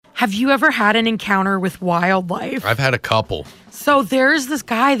Have you ever had an encounter with wildlife? I've had a couple. So there's this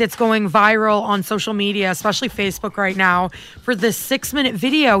guy that's going viral on social media, especially Facebook right now, for this 6-minute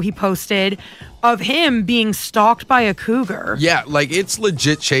video he posted of him being stalked by a cougar. Yeah, like it's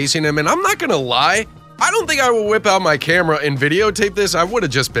legit chasing him. And I'm not going to lie, I don't think I will whip out my camera and videotape this. I would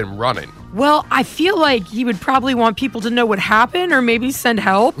have just been running. Well, I feel like he would probably want people to know what happened or maybe send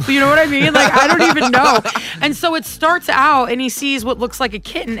help. You know what I mean? Like, I don't even know. And so it starts out and he sees what looks like a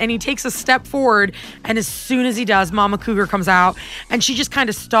kitten and he takes a step forward. And as soon as he does, Mama Cougar comes out and she just kind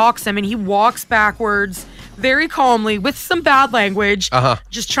of stalks him and he walks backwards very calmly with some bad language,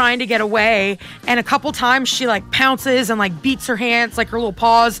 just trying to get away. And a couple times she like pounces and like beats her hands, like her little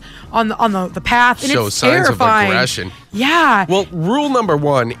paws on the path. And Shows it's signs terrifying. of aggression. Yeah. Well, rule number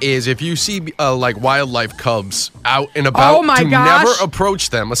 1 is if you see like wildlife cubs out and about, oh my to gosh, never approach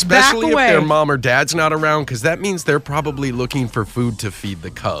them, especially if away. their mom or dad's not around, because that means they're probably looking for food to feed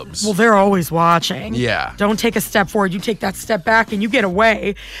the cubs. Well, they're always watching. Yeah. Don't take a step forward. You take that step back and you get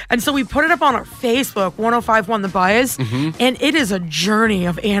away. And so we put it up on our Facebook, 1051 The Buzz, and it is a journey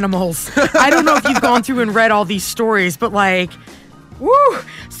of animals. I don't know if you've gone through and read all these stories, but like, woo!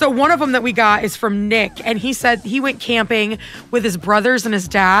 So one of them that we got is from Nick, and he said he went camping with his brothers and his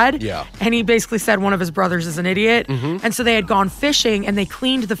dad. Yeah. And he basically said one of his brothers is an idiot. And so they had gone fishing, and they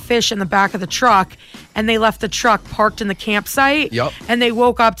cleaned the fish in the back of the truck, and they left the truck parked in the campsite. Yep. And they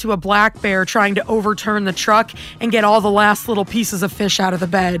woke up to a black bear trying to overturn the truck and get all the last little pieces of fish out of the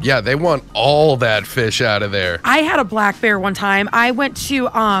bed. Yeah, they want all that fish out of there. I had a black bear one time. I went to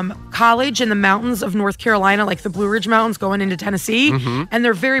college in the mountains of North Carolina, like the Blue Ridge Mountains going into Tennessee, and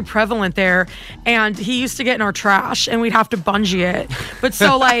they're very prevalent there. And he used to get in our trash, and we'd have to bungee it. But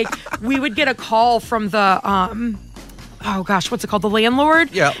so, like, we would get a call from the oh gosh, what's it called? The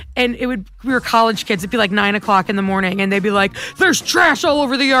landlord? Yeah. And we were college kids. It'd be like 9 o'clock in the morning, and they'd be like, "There's trash all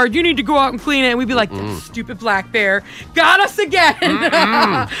over the yard. You need to go out and clean it." And we'd be like, "That stupid black bear got us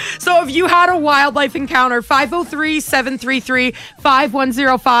again." So if you had a wildlife encounter,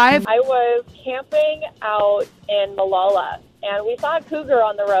 503-733-5105. I was camping out in Malala, and we saw a cougar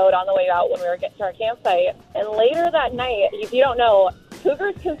on the road on the way out when we were getting to our campsite. And later that night, if you don't know,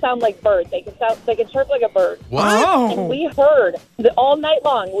 cougars can sound like birds. They can chirp like a bird. What? Oh. And we heard all night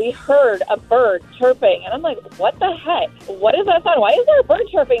long. We heard a bird chirping, and I'm like, "What the heck? What is that sound? Why is there a bird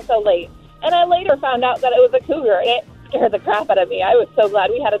chirping so late?" And I later found out that it was a cougar, and it scared the crap out of me. I was so glad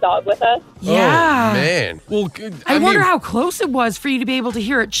we had a dog with us. Yeah. Oh, man. Well, I wonder how close it was for you to be able to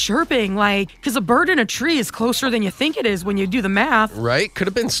hear it chirping, like, because a bird in a tree is closer than you think it is when you do the math. Right? Could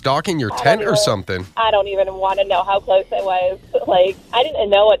have been stalking your tent or something. I don't even want to know how close it was. Like, I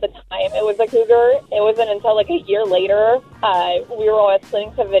didn't know at the time it was a cougar. It wasn't until like a year later, we were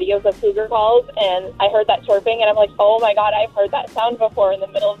listening to videos of cougar calls, and I heard that chirping, and I'm like, "Oh my God, I've heard that sound before in the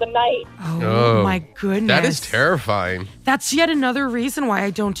middle of the night." Oh my goodness. That is terrifying. That's yet another reason why I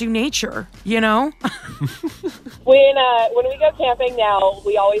don't do nature, you know? When we go camping now,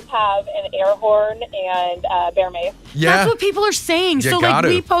 we always have an air horn and bear mace. Yeah. That's what people are saying. You So, like, gotta.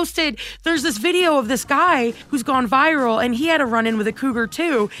 we posted, there's this video of this guy who's gone viral, and he had a run-in with a cougar,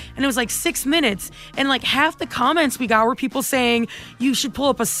 too, and it was like 6 minutes, and, like, half the comments we got were people saying you should pull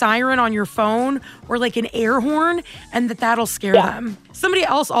up a siren on your phone or, like, an air horn, and that'll scare them. Somebody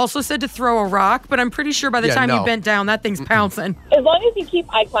else also said to throw a rock, but I'm pretty sure by the time you bent down, that thing's pouncing. As long as you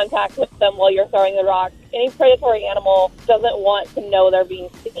keep eye contact with them while you're throwing the rock, any predatory animal doesn't want to know they're being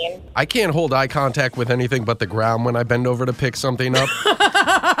seen. I can't hold eye contact with anything but the ground when I bend over to pick something up. So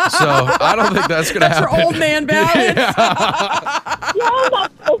I don't think that's going to happen. That's your old man balance. Yeah, I'm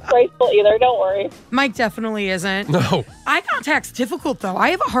not so graceful either, don't worry. Mike definitely isn't. No. Eye contact's difficult, though. I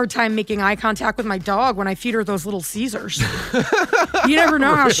have a hard time making eye contact with my dog when I feed her those little Caesars. You never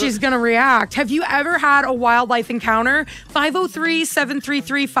know how she's going to react. Have you ever had a wildlife encounter?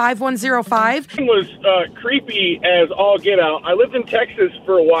 503-733-5105. It was creepy as all get out. I lived in Texas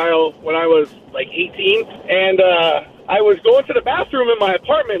for a while when I was like 18, and I was going to the bathroom in my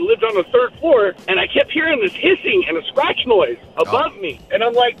apartment, lived on the 3rd floor, and I kept hearing this hissing and a scratch noise above me. And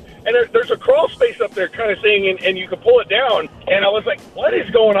I'm like, and there's a crawl space up there kind of thing, and you can pull it down. And I was like, what is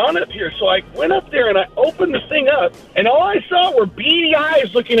going on up here? So I went up there and I opened the thing up, and all I saw were beady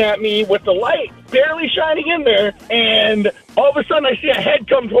eyes looking at me with the light. barely shining in there, and all of a sudden I see a head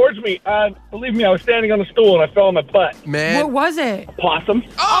come towards me. Believe me, I was standing on a stool and I fell on my butt. Man. What was it? Possum.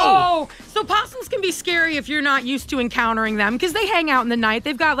 Oh, so possums can be scary if you're not used to encountering them because they hang out in the night.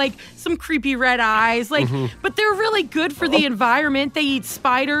 They've got like some creepy red eyes, but they're really good for the environment. They eat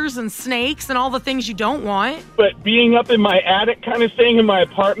spiders and snakes and all the things you don't want. But being up in my attic kind of thing in my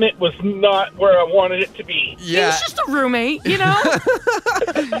apartment was not where I wanted it to be. He was just a roommate, you know?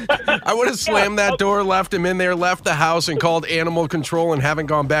 I would have slammed that door, left him in there, left the house, and called animal control and haven't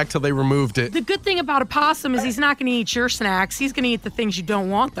gone back till they removed it. The good thing about a possum is he's not going to eat your snacks. He's going to eat the things you don't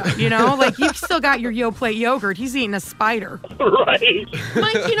want, though, you know? Like, you've still got your Yoplait yogurt. He's eating a spider. Right.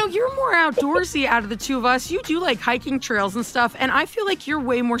 Mike, you know, you're more outdoorsy out of the two of us. You do like hiking trails and stuff, and I feel like you're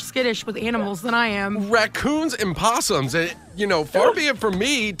way more skittish with animals than I am. Raccoons and possums, far be it from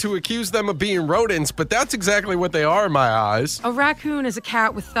me to accuse them of being rodents, but that's exactly what they are in my eyes. A raccoon is a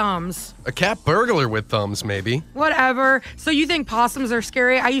cat with thumbs. A cat burglar with thumbs, maybe. Whatever. So you think possums are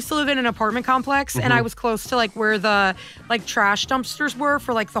scary? I used to live in an apartment complex, and I was close to like where the like trash dumpsters were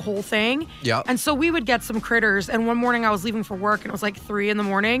for like the whole thing. Yeah. And so we would get some critters. And one morning I was leaving for work, and it was like 3 a.m,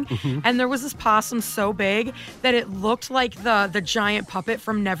 and there was this possum so big that it looked like the giant puppet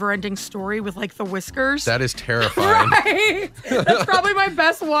from Neverending Story with like the whiskers. That is terrifying. Right. That's probably my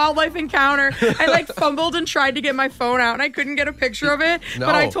best wildlife encounter. I like fumbled and tried to get my phone out, and I couldn't get a picture of it. No.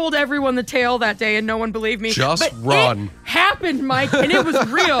 But I told everyone the tale that day, and no one believed me. Just but run. It happened, Mike, and it was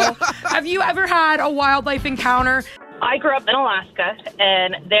real. Have you ever had a wildlife encounter? I grew up in Alaska,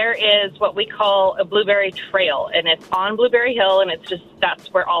 and there is what we call a blueberry trail, and it's on Blueberry Hill, and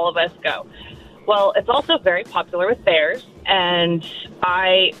that's where all of us go. Well, it's also very popular with bears, and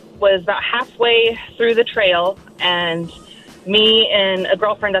I was about halfway through the trail, and me and a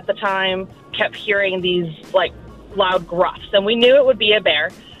girlfriend at the time kept hearing these like loud gruffs, and we knew it would be a bear,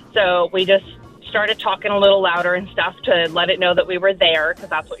 so we just started talking a little louder and stuff to let it know that we were there, because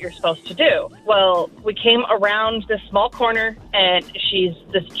that's what you're supposed to do. Well, we came around this small corner, and she's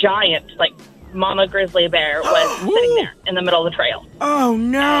this giant, like, mama grizzly bear was sitting there in the middle of the trail. Oh,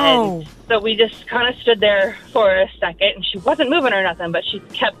 no. And so we just kind of stood there for a second, and she wasn't moving or nothing, but she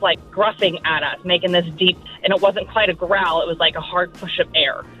kept, like, gruffing at us, making this deep, and it wasn't quite a growl. It was like a hard push of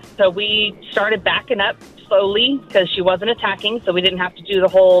air. So we started backing up slowly because she wasn't attacking, so we didn't have to do the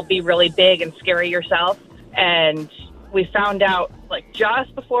whole be really big and scary yourself. And we found out, like,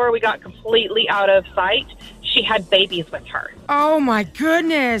 just before we got completely out of sight, she had babies with her. Oh, my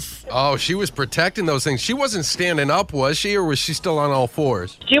goodness. Oh, she was protecting those things. She wasn't standing up, was she, or was she still on all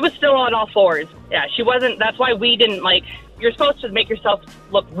fours? She was still on all fours. Yeah, she wasn't. That's why we didn't, like, you're supposed to make yourself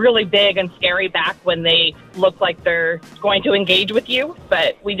look really big and scary back when they look like they're going to engage with you.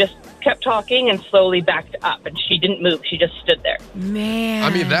 But we just kept talking and slowly backed up, and she didn't move. She just stood there. Man. I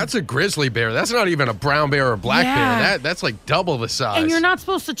mean, that's a grizzly bear. That's not even a brown bear or a black bear. That's like double the size. And you're not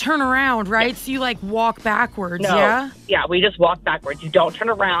supposed to turn around, right? Yeah. So you like walk backwards, no. Yeah? Yeah, we just walk backwards. You don't turn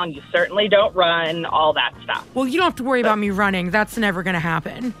around. You certainly don't run, all that stuff. Well, you don't have to worry about me running. That's never going to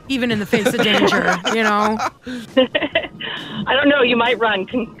happen, even in the face of danger, you know? I don't know. You might run,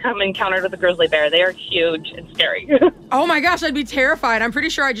 come encounter with a grizzly bear. They are huge and scary. Oh my gosh, I'd be terrified. I'm pretty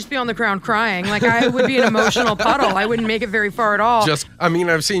sure I'd just be on the ground crying. Like I would be an emotional puddle. I wouldn't make it very far at all.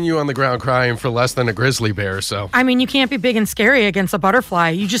 I've seen you on the ground crying for less than a grizzly bear, so. I mean, you can't be big and scary against a butterfly.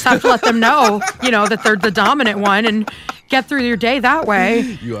 You just have to let them know, that they're the dominant one and get through your day that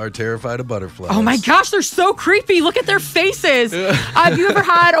way. You are terrified of butterflies. Oh my gosh, they're so creepy. Look at their faces. Have you ever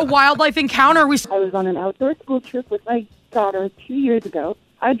had a wildlife encounter? I was on an outdoor school trip with my daughter 2 years ago.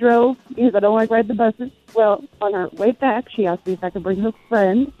 I drove because I don't like riding the buses. Well, on our way back, she asked me if I could bring her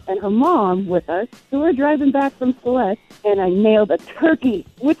friend and her mom with us. So we're driving back from Celeste, and I nailed a turkey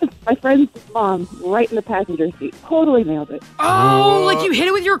with my friend's mom right in the passenger seat. Totally nailed it. Oh, like you hit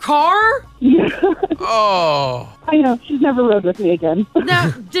it with your car? Yeah. Oh. I know. She's never rode with me again.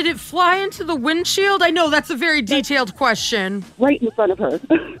 Now, did it fly into the windshield? I know that's a very detailed question. Right in front of her.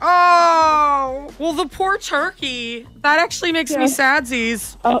 Oh. Well, the poor turkey. That actually makes me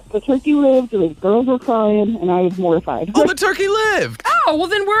sadsies. Oh, the turkey lived. The girls were crying, and I was mortified. Oh, the turkey lived. Oh, well,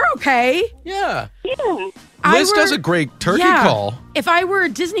 then we're okay. Yeah. Yeah. Liz does a great turkey call. If I were a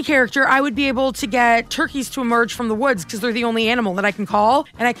Disney character, I would be able to get turkeys to emerge from the woods because they're the only animal that I can call,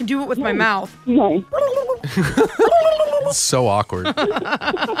 and I can do it with my mouth. Nice. So awkward.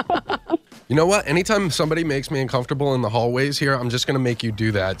 You know what? Anytime somebody makes me uncomfortable in the hallways here, I'm just going to make you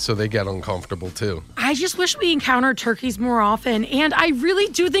do that so they get uncomfortable too. I just wish we encountered turkeys more often. And I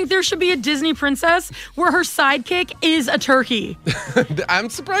really do think there should be a Disney princess where her sidekick is a turkey. I'm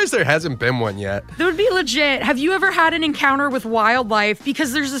surprised there hasn't been one yet. That would be legit. Have you ever had an encounter with wildlife?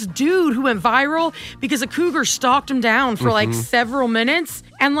 Because there's this dude who went viral because a cougar stalked him down for like several minutes.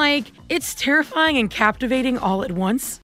 And like, it's terrifying and captivating all at once.